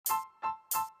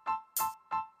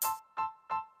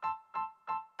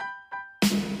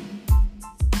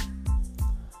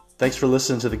Thanks for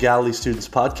listening to the Galilee Students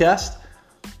Podcast.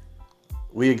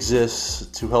 We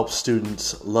exist to help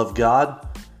students love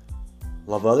God,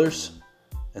 love others,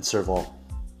 and serve all.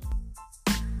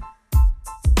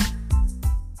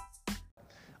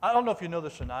 I don't know if you know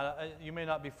this or not. You may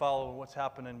not be following what's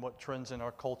happening, what trends in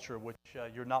our culture, which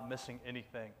you're not missing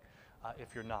anything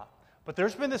if you're not. But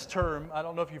there's been this term, I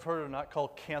don't know if you've heard it or not,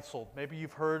 called canceled. Maybe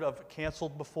you've heard of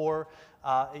canceled before.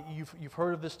 You've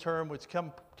heard of this term. It's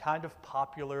become kind of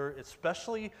popular,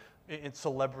 especially in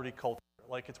celebrity culture.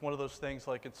 Like, it's one of those things,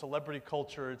 like in celebrity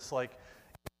culture, it's like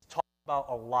talked about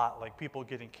a lot, like people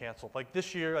getting canceled. Like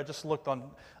this year, I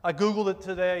Googled it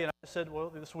today, and I said, well,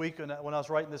 this week when I was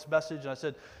writing this message, and I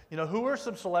said, who are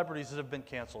some celebrities that have been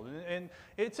canceled? And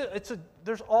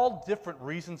there's all different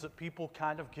reasons that people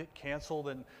kind of get canceled,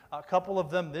 and a couple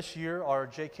of them this year are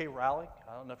J.K. Rowling.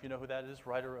 I don't know if you know who that is,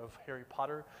 writer of Harry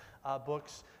Potter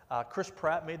books. Chris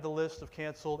Pratt made the list of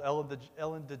canceled.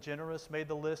 Ellen DeGeneres made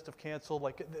the list of canceled.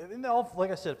 Like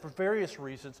I said, for various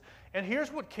reasons. And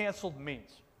here's what canceled means.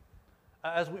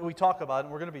 As we talk about it,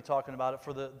 and we're going to be talking about it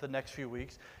for the next few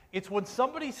weeks, it's when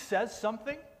somebody says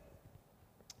something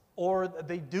or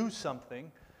they do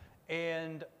something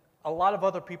and a lot of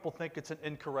other people think it's an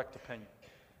incorrect opinion.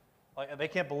 Like, they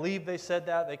can't believe they said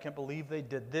that, they can't believe they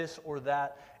did this or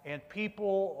that, and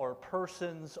people or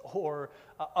persons or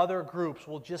other groups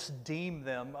will just deem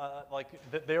them like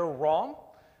that they're wrong.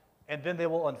 And then they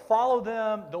will unfollow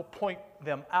them, they'll point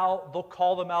them out, they'll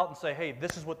call them out and say, hey,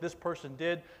 this is what this person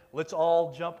did. Let's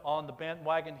all jump on the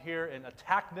bandwagon here and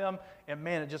attack them. And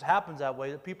man, it just happens that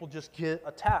way, that people just get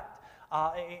attacked.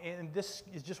 And this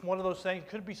is just one of those things. It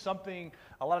could be something,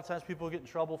 a lot of times people get in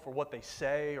trouble for what they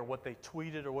say or what they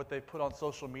tweeted or what they put on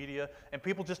social media. And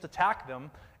people just attack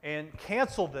them and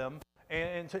cancel them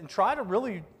and try to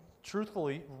really,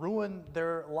 truthfully, ruin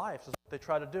their lives is what they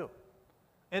try to do.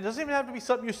 And it doesn't even have to be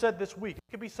something you said this week. It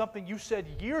could be something you said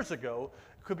years ago,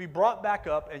 could be brought back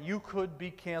up, and you could be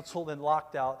canceled and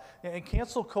locked out. And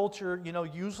cancel culture,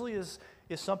 usually is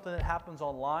something that happens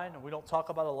online, and we don't talk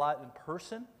about it a lot in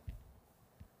person.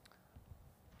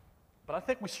 But I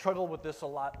think we struggle with this a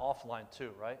lot offline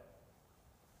too, right?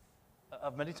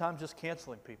 Many times just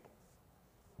canceling people.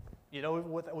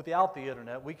 Without the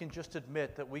internet, we can just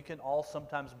admit that we can all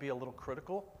sometimes be a little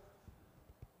critical.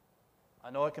 I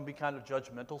know it can be kind of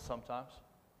judgmental sometimes.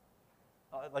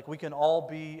 Like we can all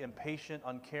be impatient,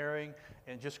 uncaring,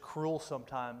 and just cruel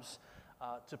sometimes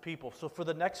to people. So for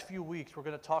the next few weeks, we're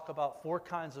going to talk about 4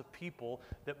 kinds of people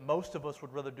that most of us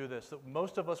would rather do this, that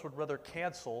most of us would rather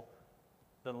cancel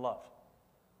than love.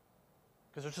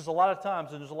 Because there's just a lot of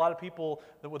times, and there's a lot of people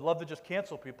that would love to just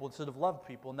cancel people instead of love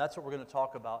people, and that's what we're going to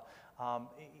talk about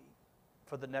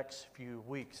for the next few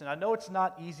weeks. And I know it's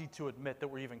not easy to admit that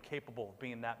we're even capable of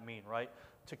being that mean, right?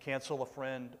 To cancel a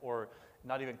friend or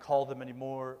not even call them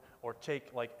anymore or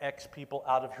take like X people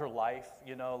out of your life,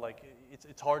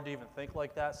 it's hard to even think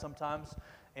like that sometimes.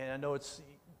 And I know it's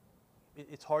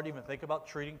hard to even think about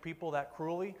treating people that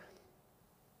cruelly.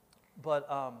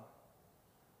 But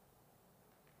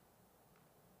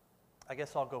I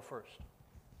guess I'll go first.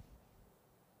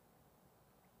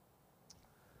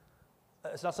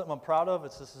 It's not something I'm proud of.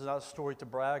 This is not a story to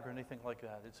brag or anything like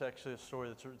that. It's actually a story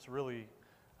it's really,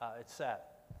 it's sad.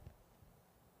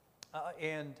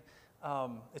 And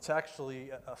it's actually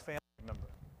a family member.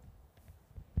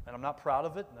 And I'm not proud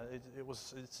of it.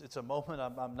 It's a moment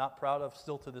I'm not proud of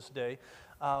still to this day.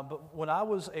 But when I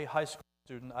was a high school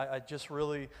student, I just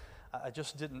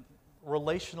didn't,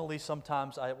 relationally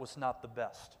sometimes I was not the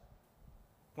best.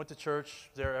 Went to church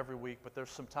there every week, but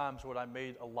there's some times when I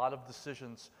made a lot of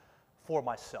decisions for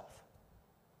myself.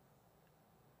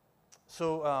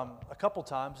 So a couple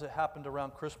times, it happened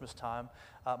around Christmas time,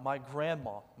 my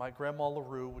grandma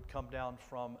LaRue would come down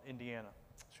from Indiana.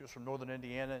 She was from northern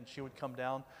Indiana, and she would come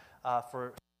down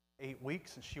for 8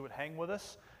 weeks, and she would hang with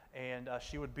us, and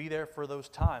she would be there for those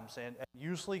times. And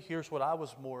usually, here's what I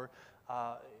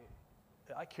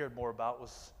cared more about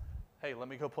was, hey, let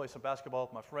me go play some basketball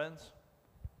with my friends.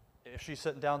 If she's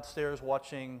sitting downstairs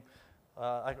watching,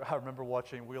 I remember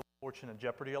watching Wheel of Fortune and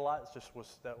Jeopardy a lot.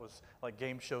 That was like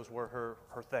game shows were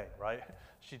her thing, right?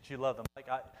 She loved them. Like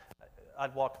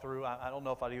I'd walk through. I don't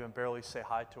know if I'd even barely say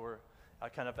hi to her. I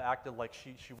kind of acted like she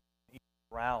wasn't even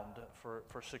around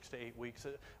for 6 to 8 weeks.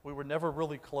 We were never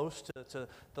really close to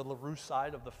the LaRue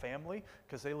side of the family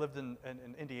because they lived in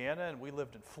Indiana and we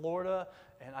lived in Florida.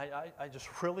 And I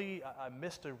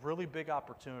missed a really big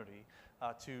opportunity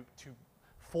to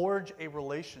forge a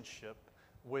relationship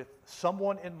with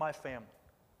someone in my family.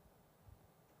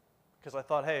 Because I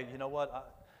thought, hey, you know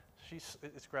what?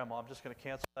 It's grandma. I'm just going to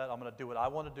cancel that. I'm going to do what I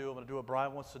want to do. I'm going to do what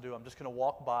Brian wants to do. I'm just going to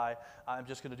walk by. I'm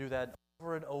just going to do that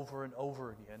over and over and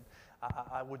over again.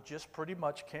 I would just pretty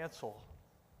much cancel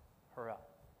her out.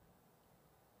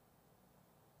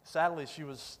 Sadly, she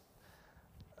was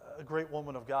a great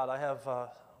woman of God. I have,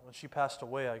 when she passed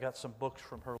away, I got some books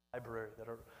from her library that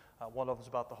are, one of them is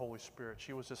about the Holy Spirit.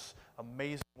 She was this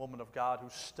amazing woman of God who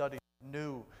studied,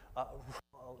 knew,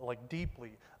 like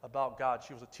deeply about God.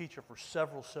 She was a teacher for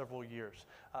several years.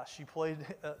 She played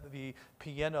the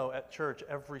piano at church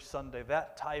every Sunday.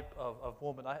 That type of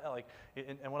woman.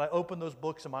 And when I open those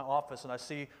books in my office and I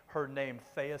see her name,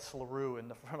 Thais LaRue, in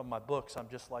the front of my books, I'm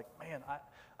just like, man,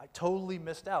 I totally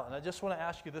missed out. And I just want to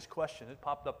ask you this question. It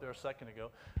popped up there a second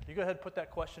ago. You go ahead and put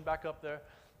that question back up there.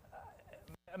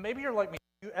 Maybe you're like me.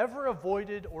 Have you ever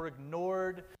avoided or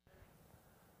ignored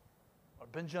or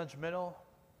been judgmental,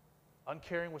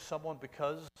 uncaring with someone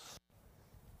because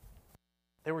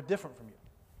they were different from you?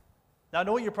 Now, I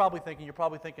know what you're probably thinking. You're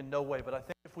probably thinking, no way. But I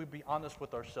think if we be honest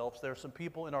with ourselves, there are some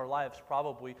people in our lives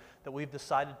probably that we've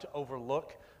decided to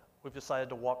overlook. We've decided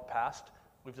to walk past.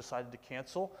 We've decided to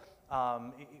cancel.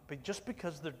 But just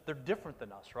because they're different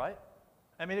than us, right?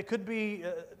 I mean, it could be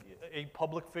a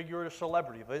public figure or a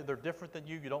celebrity. They're different than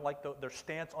you. You don't like their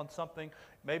stance on something.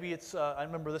 Maybe it's, I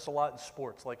remember this a lot in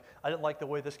sports. Like, I didn't like the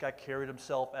way this guy carried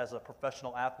himself as a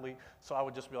professional athlete, so I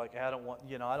would just be like, I don't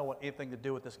want anything to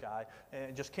do with this guy,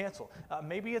 and just cancel.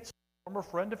 Maybe it's a former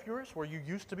friend of yours where you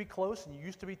used to be close and you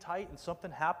used to be tight, and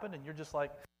something happened, and you're just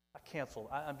like, I canceled.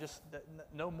 I'm just,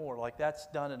 no more. Like, that's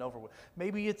done and over with.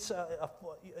 Maybe it's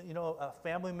a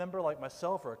family member like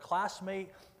myself or a classmate,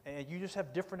 and you just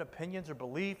have different opinions or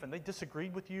belief, and they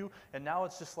disagreed with you, and now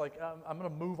it's just like, I'm going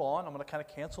to move on. I'm going to kind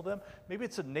of cancel them. Maybe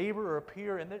it's a neighbor or a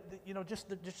peer, and they're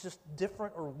just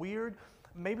different or weird.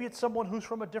 Maybe it's someone who's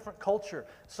from a different culture.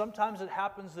 Sometimes it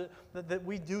happens that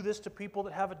we do this to people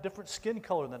that have a different skin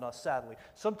color than us, sadly.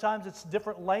 Sometimes it's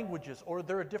different languages, or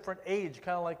they're a different age,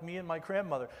 kind of like me and my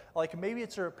grandmother. Like, maybe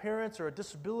it's their appearance or a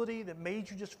disability that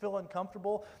made you just feel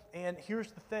uncomfortable. And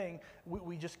here's the thing,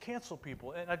 we just cancel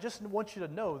people. And I just want you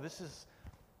to know this is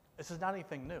not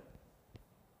anything new.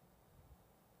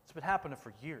 It's been happening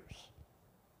for years.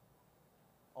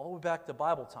 All the way back to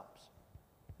Bible times.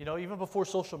 You know, even before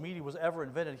social media was ever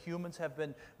invented, humans have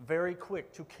been very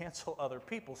quick to cancel other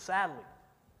people, sadly.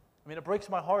 I mean, it breaks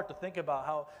my heart to think about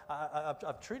how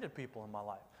I've treated people in my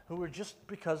life who are just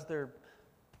because they're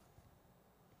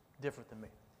different than me.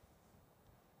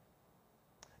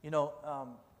 You know,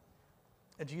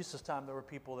 in Jesus' time, there were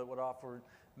people that were often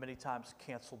many times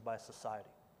canceled by society.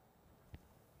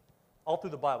 All through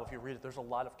the Bible, if you read it, there's a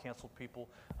lot of canceled people.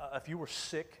 If you were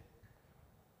sick,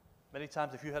 many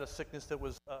times, if you had a sickness that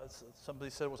was,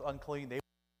 somebody said it was unclean, they would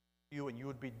you and you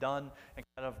would be done and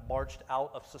kind of marched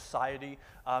out of society.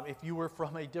 If you were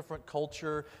from a different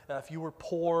culture, if you were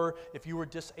poor, if you were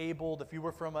disabled, if you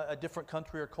were from a different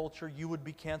country or culture, you would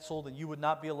be canceled and you would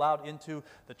not be allowed into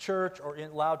the church or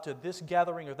allowed to this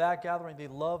gathering or that gathering. They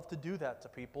loved to do that to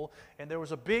people. And there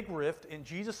was a big rift in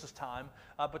Jesus' time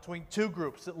between two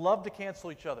groups that loved to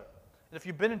cancel each other. And if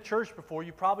you've been in church before,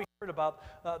 you probably heard about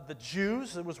the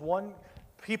Jews. There was one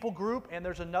people group, and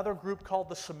there's another group called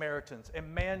the Samaritans.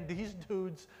 And man, these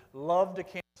dudes loved to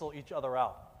cancel each other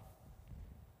out.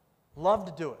 Loved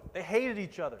to do it. They hated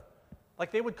each other.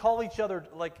 Like, they would call each other,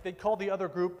 like, they'd call the other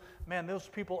group, man, those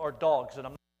people are dogs. And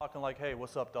I'm not talking like, hey,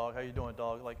 what's up, dog? How you doing,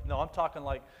 dog? Like, no, I'm talking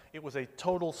like it was a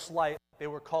total slight. They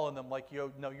were calling them like,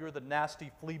 no, you're the nasty,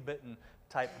 flea-bitten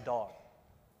type dog.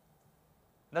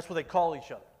 And that's what they call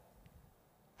each other.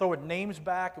 Throwing names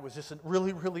back. It was just a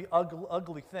really, really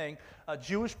ugly thing.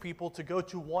 Jewish people, to go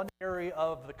to one area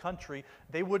of the country,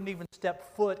 they wouldn't even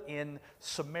step foot in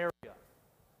Samaria.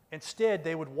 Instead,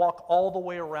 they would walk all the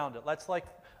way around it. Let's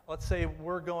say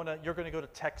you're going to go to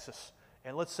Texas,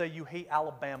 and let's say you hate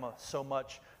Alabama so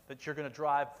much that you're going to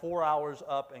drive 4 hours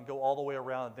up and go all the way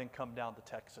around and then come down to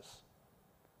Texas.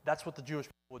 That's what the Jewish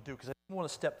people would do, because they didn't want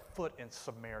to step foot in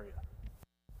Samaria.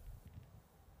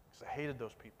 Because they hated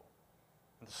those people.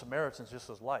 And the Samaritans just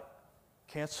was like,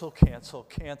 cancel, cancel,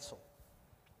 cancel.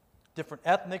 Different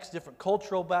ethnics, different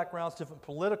cultural backgrounds, different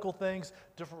political things,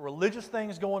 different religious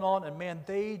things going on, and man,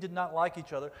 they did not like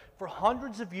each other. For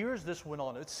hundreds of years this went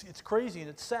on. It's crazy and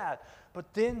it's sad.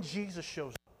 But then Jesus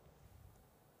shows up.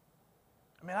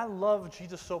 I mean, I love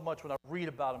Jesus so much when I read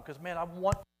about him, because man,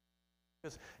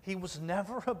 because he was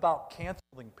never about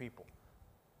canceling people.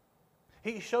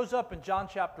 He shows up in John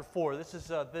chapter 4. This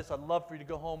is I'd love for you to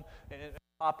go home and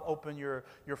pop open your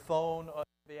phone,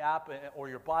 the app, or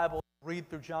your Bible. Read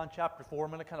through John chapter 4. I'm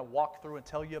going to kind of walk through and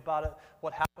tell you about it,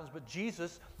 what happens. But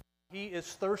Jesus he is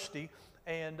thirsty,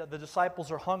 and the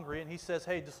disciples are hungry, and he says,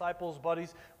 hey, disciples,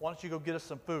 buddies, why don't you go get us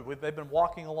some food? They've been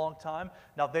walking a long time.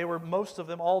 Now, they were, most of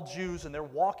them, all Jews, and they're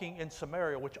walking in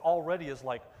Samaria, which already is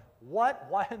like, what?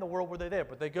 Why in the world were they there?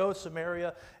 But they go to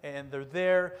Samaria, and they're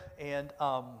there, and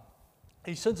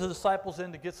he sends the disciples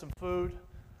in to get some food,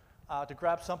 to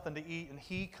grab something to eat, and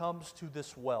he comes to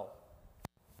this well.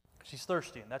 She's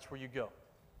thirsty, and that's where you go.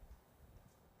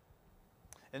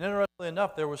 And interestingly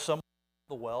enough, there was someone at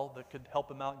the well that could help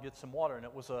him out and get some water, and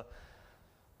it was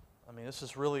this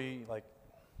is really like,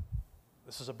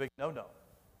 this is a big no-no.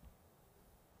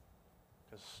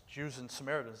 Because Jews and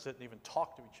Samaritans didn't even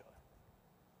talk to each other.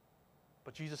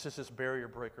 But Jesus is this barrier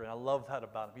breaker, and I love that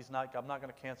about him. I'm not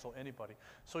going to cancel anybody.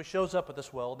 So he shows up at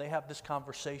this well, and they have this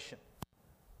conversation.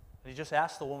 And he just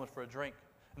asks the woman for a drink.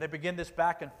 And they begin this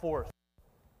back and forth.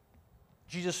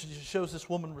 Jesus shows this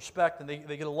woman respect, and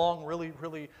they get along really,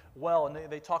 really well,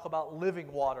 and they talk about living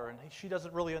water, and she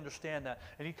doesn't really understand that.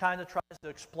 And he kind of tries to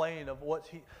explain of what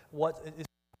is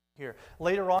here.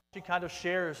 Later on, she kind of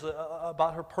shares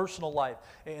about her personal life,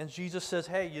 and Jesus says,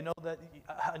 hey, you know that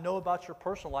I know about your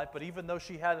personal life, but even though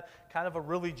she had kind of a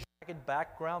really jagged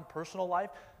background personal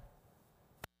life,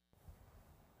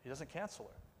 he doesn't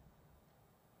cancel her.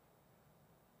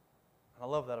 And I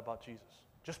love that about Jesus.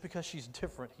 Just because she's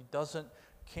different, he doesn't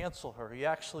cancel her. He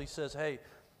actually says, hey,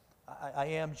 I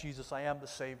am Jesus, I am the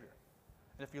Savior.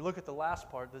 And if you look at the last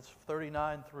part, that's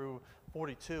 39 through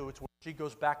 42, it's where she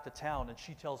goes back to town and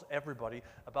she tells everybody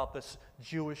about this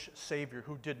Jewish Savior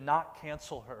who did not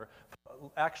cancel her,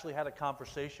 actually had a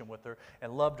conversation with her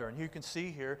and loved her. And you can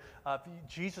see here,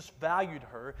 Jesus valued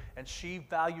her and she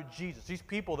valued Jesus. These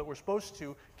people that were supposed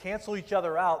to cancel each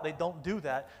other out, they don't do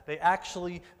that. They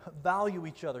actually value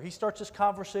each other. He starts this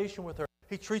conversation with her.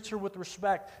 He treats her with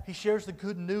respect. He shares the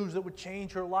good news that would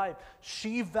change her life.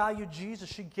 She valued Jesus.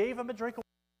 She gave him a drink of water.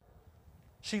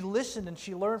 She listened and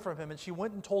she learned from him, and she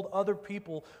went and told other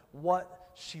people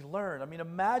what she learned. I mean,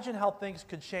 imagine how things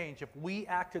could change if we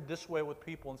acted this way with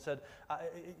people and said,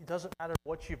 it doesn't matter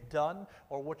what you've done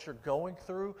or what you're going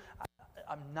through,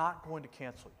 I'm not going to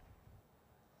cancel you.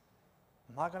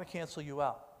 I'm not going to cancel you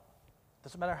out.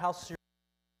 Doesn't matter how serious.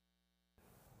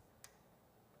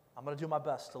 I'm going to do my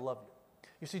best to love you.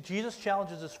 You see, Jesus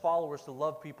challenges his followers to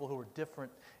love people who are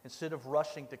different instead of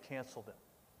rushing to cancel them.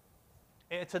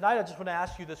 And tonight I just want to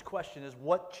ask you this question, is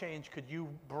what change could you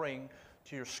bring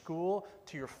to your school,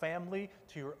 to your family,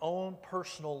 to your own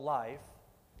personal life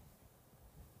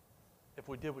if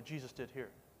we did what Jesus did here?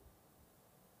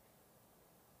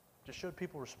 Just showed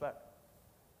people respect.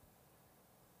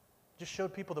 Just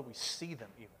showed people that we see them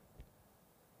even.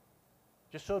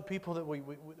 Just showed people that we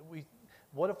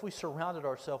what if we surrounded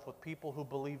ourselves with people who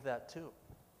believe that too?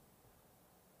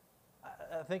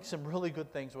 I think some really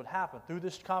good things would happen. Through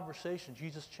this conversation,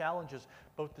 Jesus challenges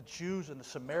both the Jews and the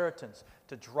Samaritans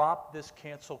to drop this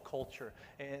cancel culture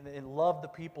and love the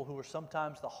people who are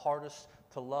sometimes the hardest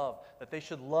to love, that they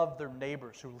should love their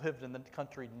neighbors who lived in the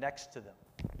country next to them.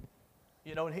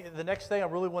 You know, and the next thing I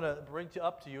really want to bring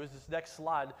up to you is this next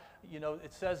slide. You know,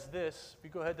 it says this, if you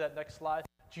go ahead to that next slide,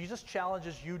 Jesus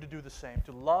challenges you to do the same,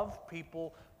 to love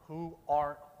people who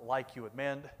aren't like you. And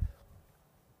man,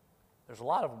 there's a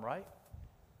lot of them, right?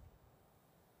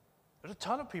 There's a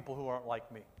ton of people who aren't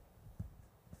like me.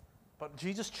 But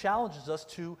Jesus challenges us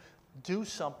to do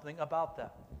something about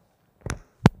that.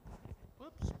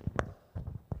 Whoops.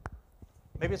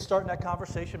 Maybe it's starting that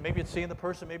conversation. Maybe it's seeing the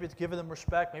person. Maybe it's giving them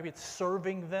respect. Maybe it's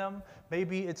serving them.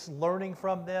 Maybe it's learning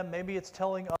from them. Maybe it's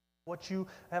telling others what you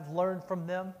have learned from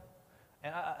them.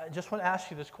 And I just want to ask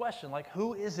you this question, like,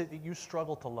 who is it that you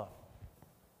struggle to love?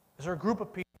 Is there a group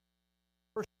of people?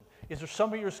 Is there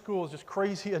some of your school is just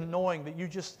crazy annoying that you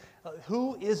just,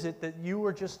 who is it that you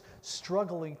are just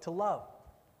struggling to love?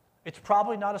 It's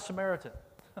probably not a Samaritan,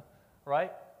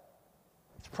 right?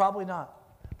 It's probably not.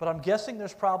 But I'm guessing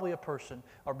there's probably a person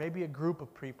or maybe a group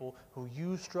of people who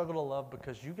you struggle to love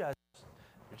because you guys,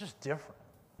 you're just different.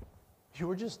 You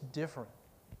were just different.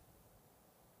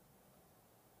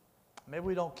 Maybe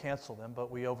we don't cancel them,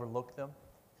 but we overlook them,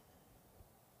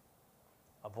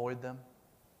 avoid them,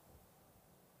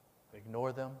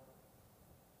 ignore them.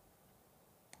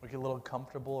 We get a little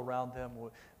uncomfortable around them.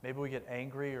 Maybe we get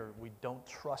angry or we don't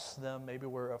trust them. Maybe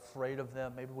we're afraid of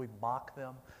them. Maybe we mock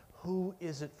them. Who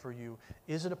is it for you?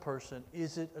 Is it a person?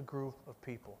 Is it a group of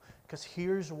people? Because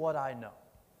here's what I know.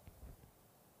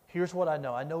 Here's what I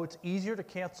know. I know it's easier to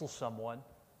cancel someone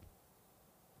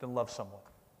than love someone.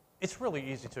 It's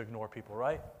really easy to ignore people,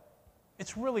 right?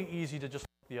 It's really easy to just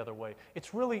look the other way.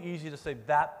 It's really easy to say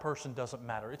that person doesn't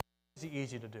matter. It's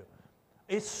easy to do.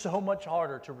 It's so much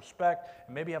harder to respect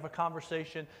and maybe have a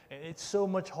conversation, and it's so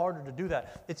much harder to do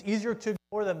that. It's easier to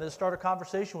ignore them than to start a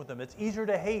conversation with them. It's easier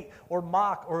to hate or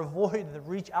mock or avoid than to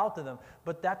reach out to them.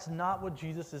 But that's not what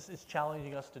Jesus is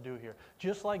challenging us to do here.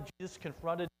 Just like Jesus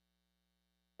confronted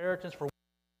inheritance for one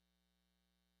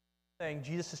thing,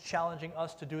 Jesus is challenging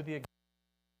us to do the exact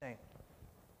same.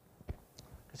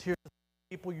 Because here's the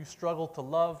people you struggle to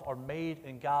love are made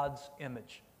in God's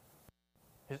image.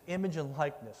 His image and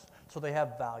likeness, so they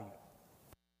have value.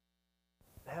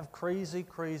 They have crazy,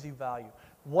 crazy value.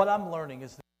 What I'm learning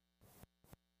is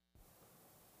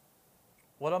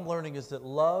that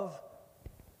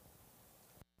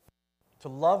to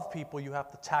love people, you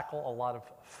have to tackle a lot of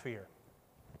fear.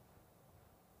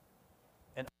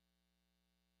 And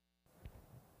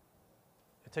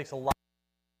it takes a lot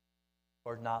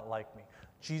who are not like me.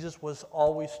 Jesus was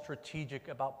always strategic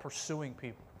about pursuing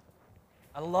people.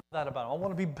 I love that about him. I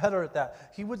want to be better at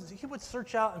that. He would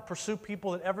search out and pursue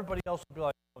people that everybody else would be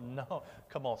like, oh no,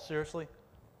 come on, seriously?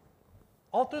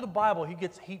 All through the Bible, he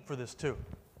gets heat for this too.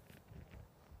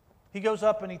 He goes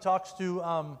up and he talks to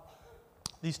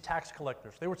these tax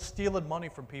collectors. They were stealing money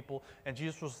from people, and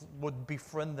Jesus would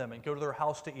befriend them and go to their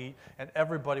house to eat, and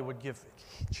everybody would give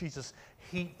Jesus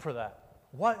heat for that.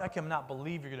 What? I cannot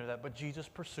believe you're going to do that. But Jesus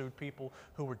pursued people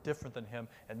who were different than him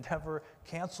and never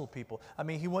canceled people. I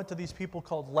mean, he went to these people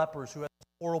called lepers who had this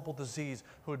horrible disease,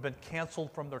 who had been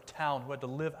canceled from their town, who had to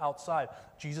live outside.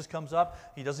 Jesus comes up.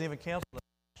 He doesn't even cancel them.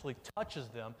 He actually touches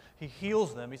them. He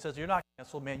heals them. He says, you're not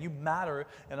canceled, man. You matter,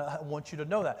 and I want you to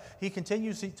know that. He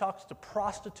continues. He talks to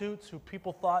prostitutes who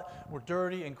people thought were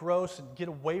dirty and gross and get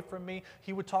away from me.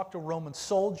 He would talk to Roman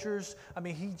soldiers. I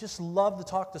mean, he just loved to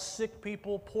talk to sick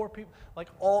people, poor people, like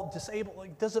all disabled.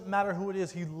 Like, doesn't matter who it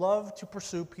is. He loved to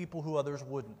pursue people who others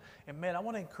wouldn't. And man, I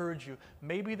want to encourage you.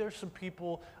 Maybe there's some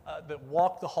people that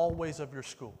walk the hallways of your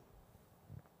school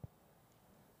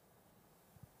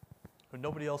who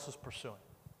nobody else is pursuing.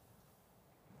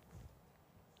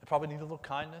 They probably need a little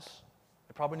kindness.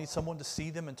 They probably need someone to see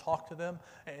them and talk to them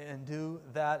and do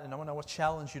that. And I want to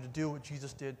challenge you to do what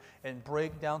Jesus did and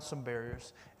break down some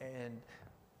barriers and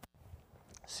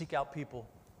seek out people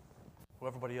who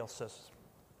everybody else says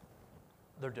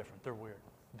they're different, they're weird,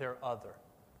 they're other.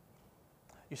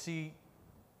 You see,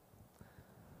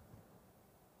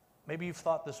 maybe you've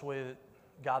thought this way, that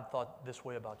God thought this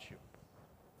way about you.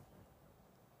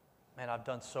 Man, I've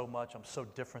done so much. I'm so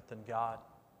different than God.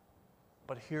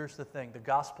 But here's the thing. The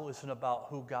gospel isn't about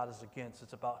who God is against.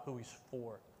 It's about who he's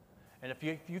for. And if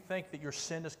you think that your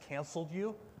sin has canceled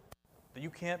you, that you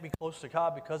can't be close to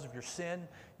God because of your sin,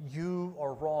 you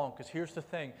are wrong. Because here's the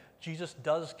thing. Jesus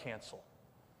does cancel.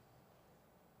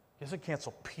 He doesn't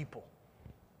cancel people.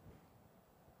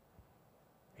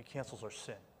 He cancels our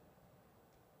sin.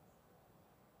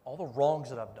 All the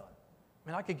wrongs that I've done. I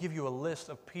mean, I could give you a list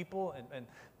of people and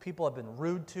people I've been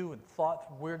rude to and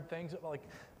thought weird things, like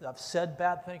I've said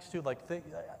bad things to, like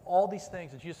all these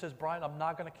things. And Jesus says, Brian, I'm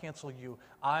not going to cancel you.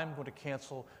 I'm going to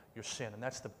cancel your sin. And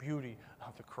that's the beauty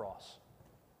of the cross.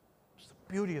 It's the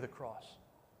beauty of the cross.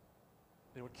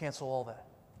 It would cancel all that.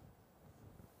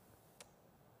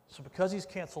 So because he's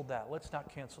canceled that, let's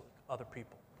not cancel other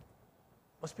people.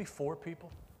 Let's be for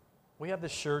people. We have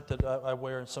this shirt that I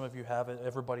wear, and some of you have it,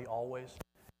 Everybody Always.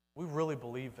 We really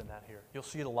believe in that here. You'll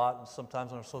see it a lot, and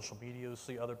sometimes on our social media, you'll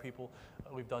see other people.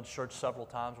 We've done shirts several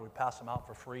times where we pass them out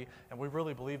for free, and we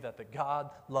really believe that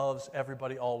God loves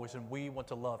everybody always, and we want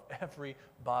to love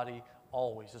everybody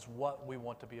always is what we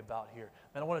want to be about here.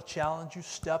 And I want to challenge you,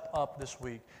 step up this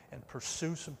week and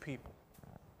pursue some people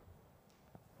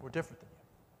who are different than you.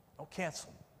 Don't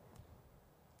cancel.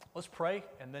 Let's pray,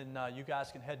 and then you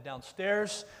guys can head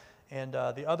downstairs, and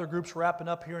the other group's wrapping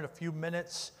up here in a few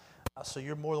minutes. So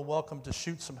you're more than welcome to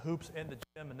shoot some hoops in the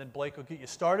gym, and then Blake will get you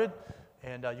started,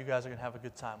 and you guys are going to have a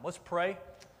good time. Let's pray,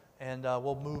 and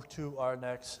we'll move to our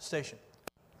next station.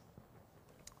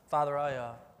 Father,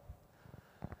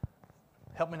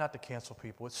 help me not to cancel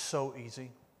people. It's so easy.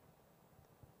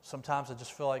 Sometimes I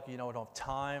just feel like, I don't have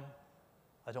time.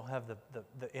 I don't have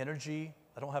the energy.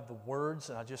 I don't have the words,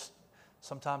 and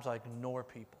sometimes I ignore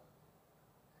people.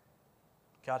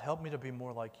 God, help me to be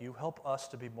more like you. Help us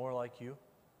to be more like you.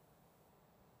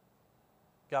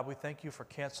 God, we thank you for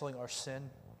canceling our sin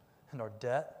and our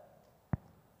debt.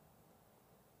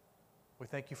 We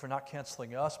thank you for not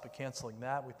canceling us, but canceling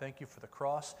that. We thank you for the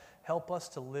cross. Help us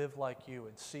to live like you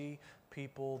and see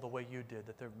people the way you did,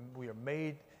 that we are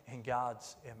made in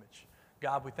God's image.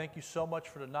 God, we thank you so much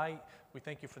for tonight. We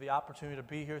thank you for the opportunity to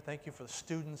be here. Thank you for the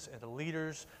students and the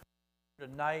leaders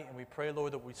tonight. And we pray,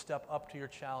 Lord, that we step up to your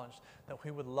challenge, that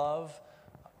we would love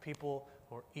people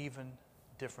who are even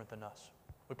different than us.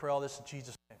 We pray all this in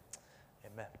Jesus' name.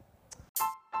 Amen.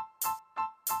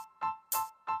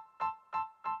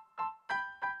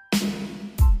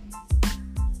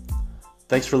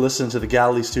 Thanks for listening to the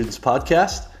Galilee Students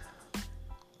Podcast.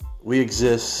 We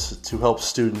exist to help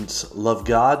students love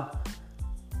God,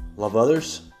 love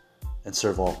others, and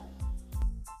serve all.